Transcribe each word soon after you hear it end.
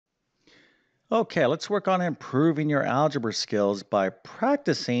Okay, let's work on improving your algebra skills by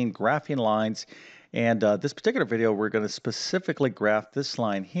practicing graphing lines. And this particular video, we're going to specifically graph this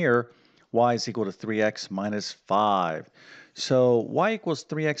line here, y is equal to 3x minus 5. So y equals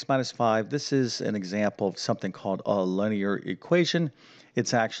 3x minus 5. This is an example of something called a linear equation.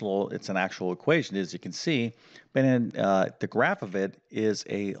 It's an actual equation, as you can see, but in the graph of it is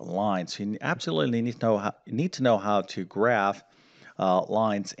a line. So you absolutely need to know how to graph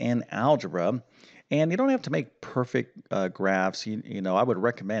lines in algebra. And you don't have to make perfect graphs. I would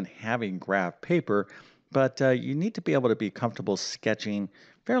recommend having graph paper, but you need to be able to be comfortable sketching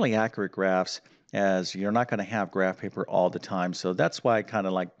fairly accurate graphs as you're not going to have graph paper all the time. So that's why I kind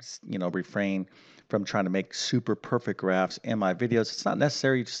of refrain from trying to make super perfect graphs in my videos. It's not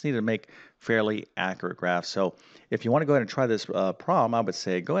necessary. You just need to make fairly accurate graphs. So if you want to go ahead and try this problem, I would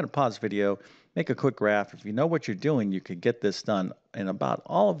say go ahead and pause the video, make a quick graph. If you know what you're doing, you could get this done in about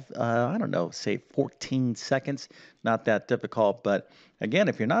I don't know, say 14 seconds. Not that difficult, but again,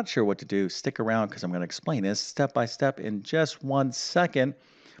 if you're not sure what to do, stick around because I'm going to explain this step by step in just 1 second.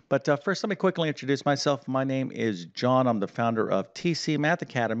 But first, let me quickly introduce myself. My name is John. I'm the founder of TC Math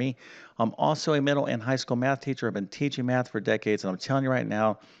Academy. I'm also a middle and high school math teacher. I've been teaching math for decades, and I'm telling you right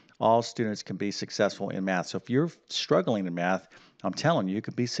now, all students can be successful in math. So if you're struggling in math, I'm telling you, you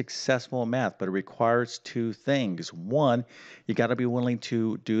can be successful in math, but it requires two things. One, you got to be willing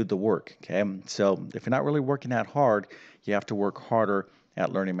to do the work, okay? So if you're not really working that hard, you have to work harder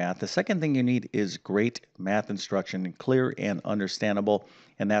at learning math. The second thing you need is great math instruction, clear and understandable,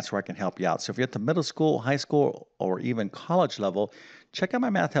 and that's where I can help you out. So if you're at the middle school, high school, or even college level, check out my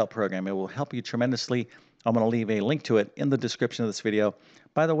Math Help program. It will help you tremendously. I'm going to leave a link to it in the description of this video.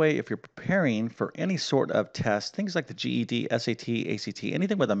 By the way, if you're preparing for any sort of test, things like the GED, SAT, ACT,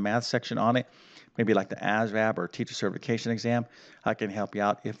 anything with a math section on it, maybe like the ASVAB or teacher certification exam, I can help you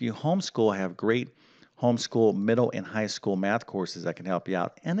out. If you homeschool, I have great homeschool middle and high school math courses that can help you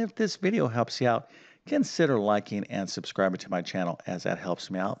out. And if this video helps you out, consider liking and subscribing to my channel as that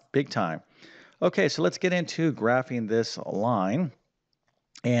helps me out big time. Okay, so let's get into graphing this line.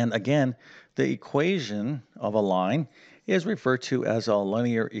 And again, the equation of a line is referred to as a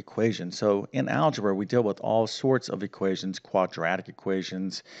linear equation. So in algebra, we deal with all sorts of equations, quadratic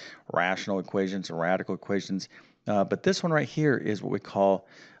equations, rational equations, and radical equations. But this one right here is what we call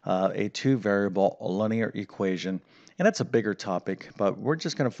a two-variable linear equation. And that's a bigger topic, but we're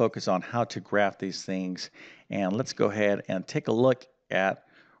just going to focus on how to graph these things. And let's go ahead and take a look at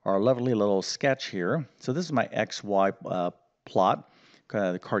our lovely little sketch here. So this is my XY plot,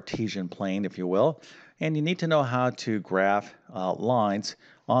 the Cartesian plane, if you will. And you need to know how to graph lines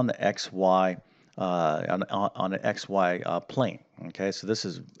on the XY on an XY plane. Okay, so this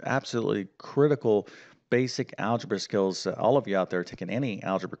is absolutely critical basic algebra skills. All of you out there taking any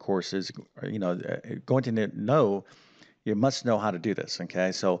algebra courses, going to know, you must know how to do this.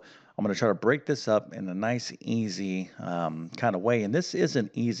 Okay, so I'm going to try to break this up in a nice, easy kind of way. And this is an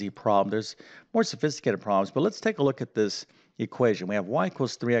easy problem. There's more sophisticated problems, but let's take a look at this equation. We have y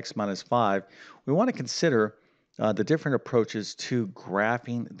equals 3x minus 5. We want to consider the different approaches to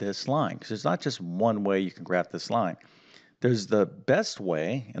graphing this line, because there's not just one way you can graph this line. There's the best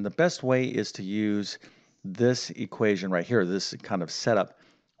way, and the best way is to use this equation right here, this kind of setup,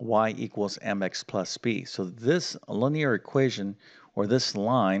 y equals mx plus b. So this linear equation, or this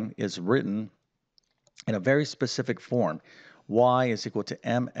line, is written in a very specific form. Y is equal to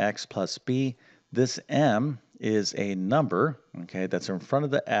mx plus b. This m is a number, okay, that's in front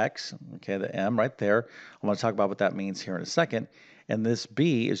of the x, okay, the m right there. I'm going to talk about what that means here in a second. And this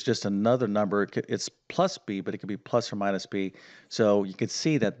b is just another number. It's plus b, but it could be plus or minus b. So you can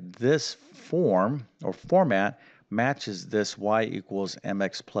see that this form or format matches this y equals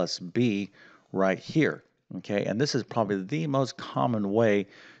mx plus b right here, okay? And this is probably the most common way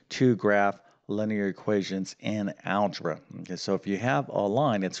to graph linear equations in algebra. Okay, so if you have a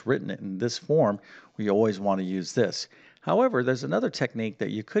line, it's written in this form, we always want to use this. However, there's another technique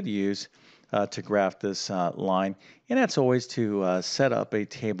that you could use to graph this line, and that's always to set up a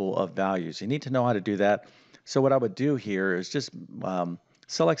table of values. You need to know how to do that. So what I would do here is just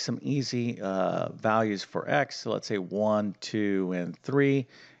select some easy values for x. So let's say 1, 2, and 3,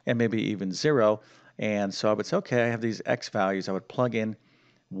 and maybe even 0. And so I would say, okay, I have these x values. I would plug in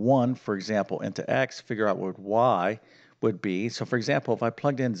 1, for example, into x, figure out what y would be. So for example, if I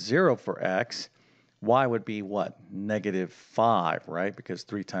plugged in 0 for x, y would be what? Negative 5, right? Because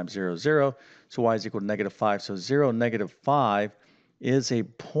 3 times 0 is 0, so y is equal to negative 5. So 0, negative 5 is a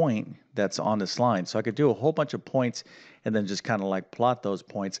point that's on this line. So I could do a whole bunch of points and then just kind of like plot those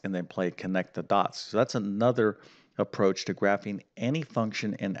points and then connect the dots. So that's another approach to graphing any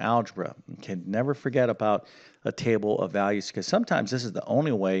function in algebra. Okay, never forget about a table of values, because sometimes this is the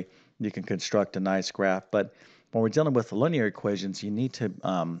only way you can construct a nice graph. But when we're dealing with linear equations, you need to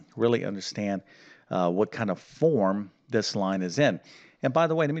really understand what kind of form this line is in. And by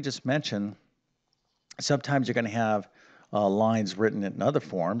the way, let me just mention, sometimes you're going to have lines written in other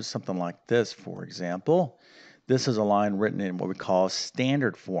forms, something like this, for example. This is a line written in what we call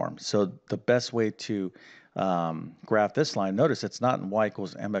standard form. So the best way to graph this line, notice it's not in y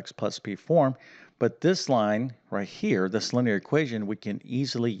equals mx plus b form, but this line right here, this linear equation, we can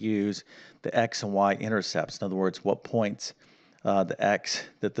easily use the x and y intercepts. In other words, what points the x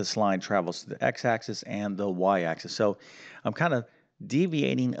that this line travels to the x-axis and the y-axis. So I'm kind of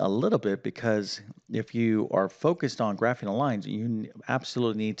deviating a little bit, because if you are focused on graphing the lines, you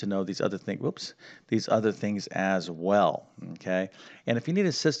absolutely need to know these other things. Whoops, these other things as well. Okay, and if you need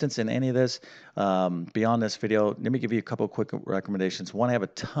assistance in any of this beyond this video, let me give you a couple of quick recommendations. One, I have a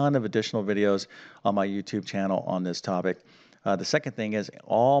ton of additional videos on my YouTube channel on this topic. The second thing is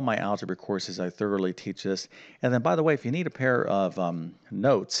all my algebra courses, I thoroughly teach this. And then, by the way, if you need a pair of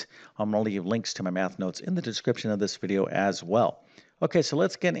notes, I'm going to leave links to my math notes in the description of this video as well. Okay, so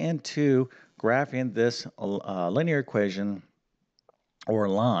let's get into graphing this linear equation or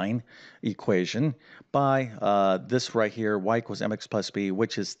line equation by this right here, y equals mx plus b,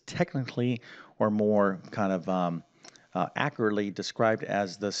 which is technically or more kind of accurately described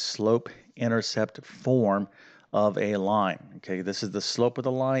as the slope-intercept form of a line. Okay, this is the slope of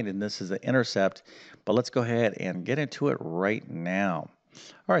the line and this is the intercept, but let's go ahead and get into it right now.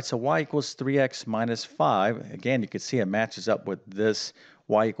 All right, so y equals 3x minus 5. Again, you can see it matches up with this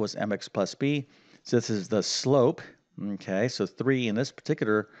y equals mx plus b. So this is the slope. Okay, so 3 in this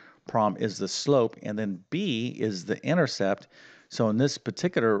particular problem is the slope, and then b is the intercept. So in this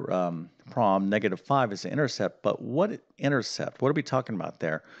particular problem, -5 is the intercept. But what intercept? What are we talking about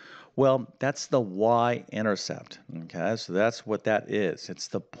there? Well, that's the y-intercept. Okay, so that's what that is. It's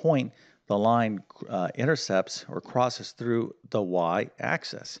the point the line intercepts or crosses through the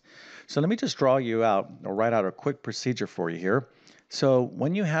y-axis. So let me just draw you out or write out a quick procedure for you here. So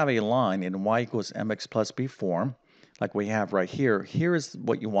when you have a line in y equals mx plus b form, like we have right here, here is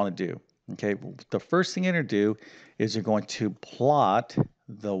what you want to do. Okay, the first thing you're going to do is you're going to plot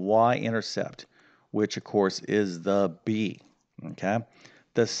the y-intercept, which of course is the b. Okay,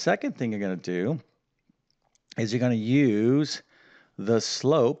 the second thing you're going to do is you're going to use the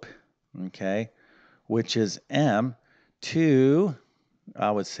slope, okay, which is m, to,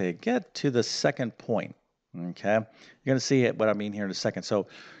 I would say, get to the second point. Okay, you're going to see what I mean here in a second. So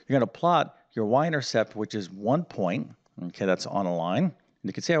you're going to plot your y-intercept, which is 1 point. Okay, that's on a line. And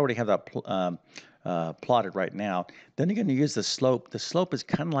you can see I already have that plotted right now. Then you're going to use the slope. The slope is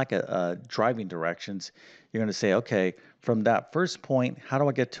kind of like a driving directions. You're going to say, okay, from that first point, how do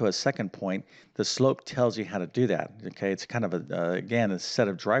I get to a second point? The slope tells you how to do that. Okay, it's kind of, again, a set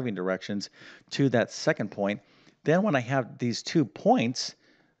of driving directions to that second point. Then when I have these 2 points,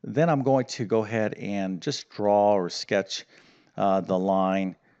 then I'm going to go ahead and just draw or sketch the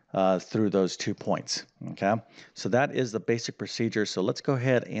line through those 2 points. Okay, so that is the basic procedure. So let's go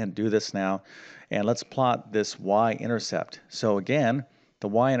ahead and do this now, and let's plot this y-intercept. So again, the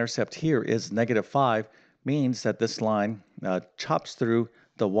y-intercept here is -5, means that this line chops through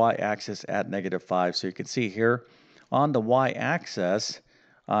the y-axis at -5. So you can see here on the y-axis,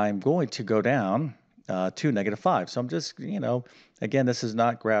 I'm going to go down to -5. So I'm just, again, this is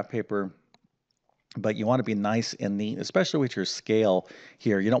not graph paper, but you want to be nice and neat, especially with your scale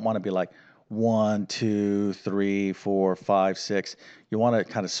here. You don't want to be like 1, 2, 3, 4, 5, 6. You want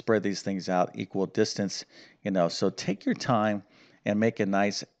to kind of spread these things out equal distance, So take your time and make a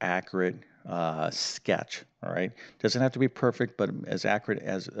nice, accurate sketch, all right? Doesn't have to be perfect, but as accurate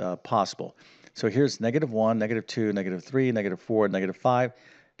as possible. So here's -1, -2, -3, -4, -5.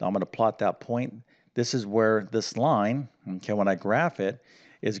 Now I'm going to plot that point. This is where this line, okay, when I graph it,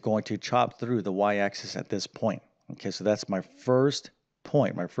 is going to chop through the y-axis at this point. Okay, so that's my first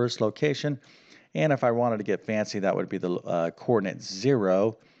point, my first location. And if I wanted to get fancy, that would be the coordinate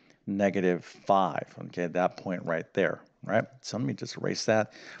 0, -5. Okay, that point right there, right? So let me just erase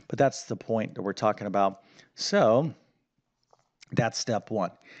that. But that's the point that we're talking about. So that's step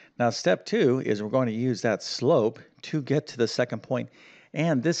 1. Now, step 2 is we're going to use that slope to get to the second point.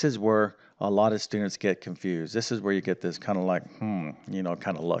 And this is where a lot of students get confused. This is where you get this kind of like,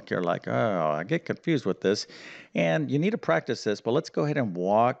 kind of look. You're like, oh, I get confused with this. And you need to practice this, but let's go ahead and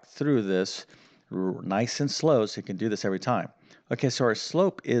walk through this nice and slow so you can do this every time. Okay, so our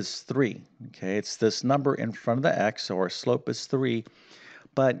slope is 3. Okay, it's this number in front of the x, so our slope is 3.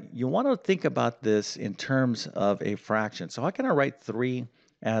 But you want to think about this in terms of a fraction. So how can I write 3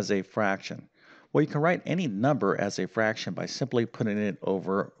 as a fraction? Well, you can write any number as a fraction by simply putting it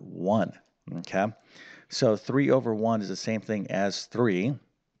over 1. Okay, so 3 over 1 is the same thing as 3.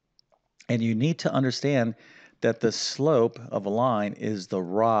 And you need to understand that the slope of a line is the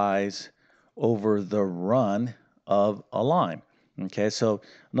rise over the run of a line. Okay, so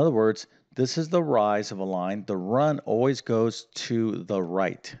in other words, this is the rise of a line. The run always goes to the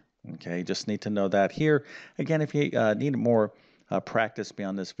right. Okay, you just need to know that here. Again, if you need more practice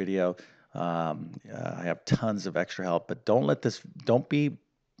beyond this video, I have tons of extra help, but don't be,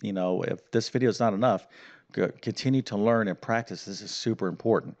 if this video is not enough, continue to learn and practice. This is super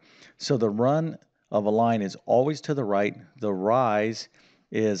important. So the run of a line is always to the right. The rise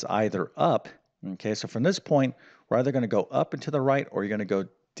is either up. Okay, so from this point, we're either going to go up and to the right, or you're going to go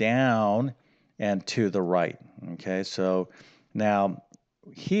down and to the right. Okay, so now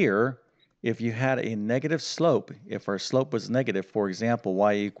here, if you had a negative slope, if our slope was negative, for example,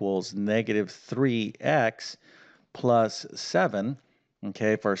 y equals negative 3x plus 7,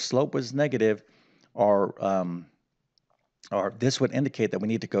 okay, if our slope was negative, or this would indicate that we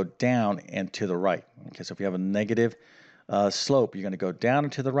need to go down and to the right. Okay, so if you have a negative slope, you're going to go down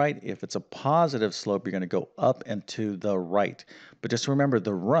and to the right. If it's a positive slope, you're going to go up and to the right. But just remember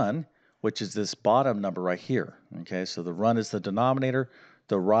the run, which is this bottom number right here. Okay, so the run is the denominator,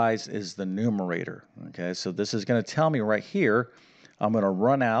 the rise is the numerator. Okay, so this is going to tell me right here, I'm going to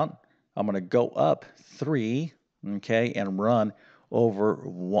run out, I'm going to go up 3, okay, and run over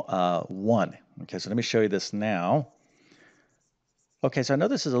 1. Okay, so let me show you this now. Okay, so I know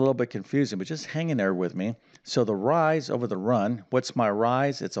this is a little bit confusing, but just hang in there with me. So the rise over the run, what's my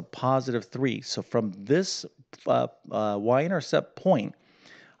rise? It's a positive 3. So from this y-intercept point,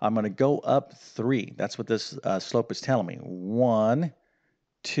 I'm going to go up 3. That's what this slope is telling me. 1,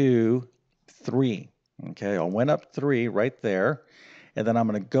 2, 3. Okay, I went up 3 right there. And then I'm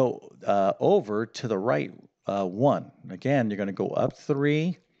going to go over to the right 1. Again, you're going to go up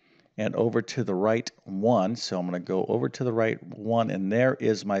 3 and over to the right 1. So I'm going to go over to the right 1, and there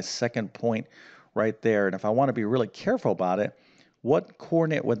is my second point right there. And if I want to be really careful about it, what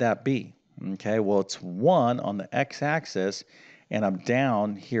coordinate would that be? Okay, well, it's 1 on the x-axis, and I'm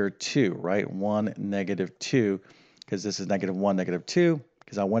down here 2, right? 1, negative 2, because this is negative 1, negative 2,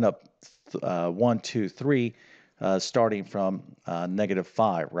 because I went up 1, 2, 3, starting from negative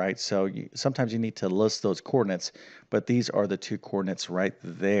 5, right? So sometimes you need to list those coordinates, but these are the 2 coordinates right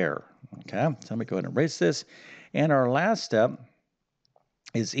there. Okay, so let me go ahead and erase this. And our last step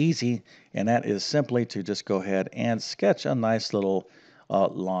is easy, and that is simply to just go ahead and sketch a nice little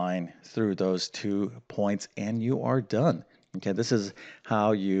line through those 2 points, and you are done. Okay, this is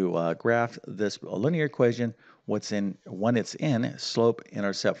how you graph this linear equation when it's in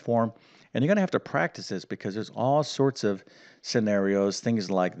slope-intercept form. And you're going to have to practice this because there's all sorts of scenarios,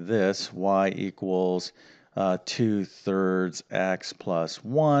 things like this, y equals 2/3 x plus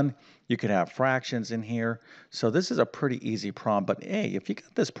 1. You could have fractions in here. So this is a pretty easy problem. But hey, if you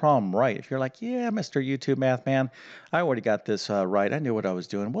got this problem right, if you're like, yeah, Mr. YouTube Math Man, I already got this right. I knew what I was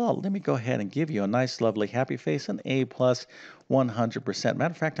doing. Well, let me go ahead and give you a nice, lovely, happy face, an A plus 100%.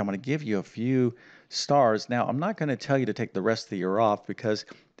 Matter of fact, I'm going to give you a few stars. Now, I'm not going to tell you to take the rest of the year off because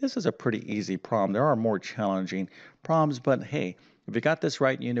this is a pretty easy problem. There are more challenging problems, but hey, if you got this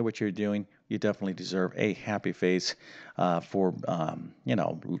right and you know what you're doing, you definitely deserve a happy face for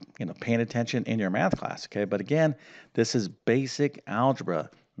paying attention in your math class. Okay, but again, this is basic algebra.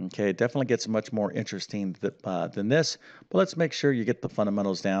 Okay, it definitely gets much more interesting than this, but let's make sure you get the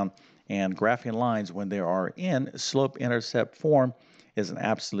fundamentals down. And graphing lines when they are in slope-intercept form is an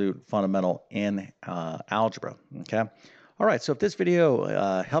absolute fundamental in algebra. Okay. All right, so if this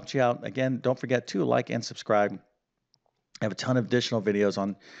video helped you out, again, don't forget to like and subscribe. I have a ton of additional videos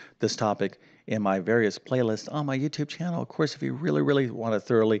on this topic in my various playlists on my YouTube channel. Of course, if you really, really want to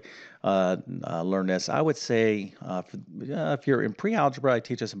thoroughly learn this, I would say if you're in pre-algebra, I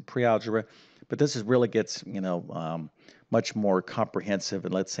teach us in pre-algebra, but this is really gets, much more comprehensive,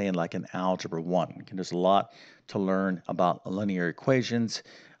 and let's say in like an algebra 1. There's a lot to learn about linear equations,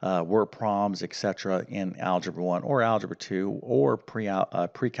 word problems, etc. in algebra 1 or algebra 2 or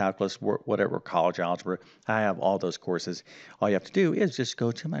pre-calculus, whatever, college algebra. I have all those courses. All you have to do is just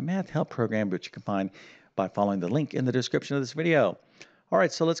go to my math help program, which you can find by following the link in the description of this video. All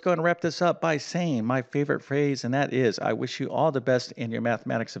right, so let's go ahead and wrap this up by saying my favorite phrase, and that is, I wish you all the best in your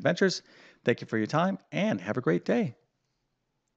mathematics adventures. Thank you for your time, and have a great day.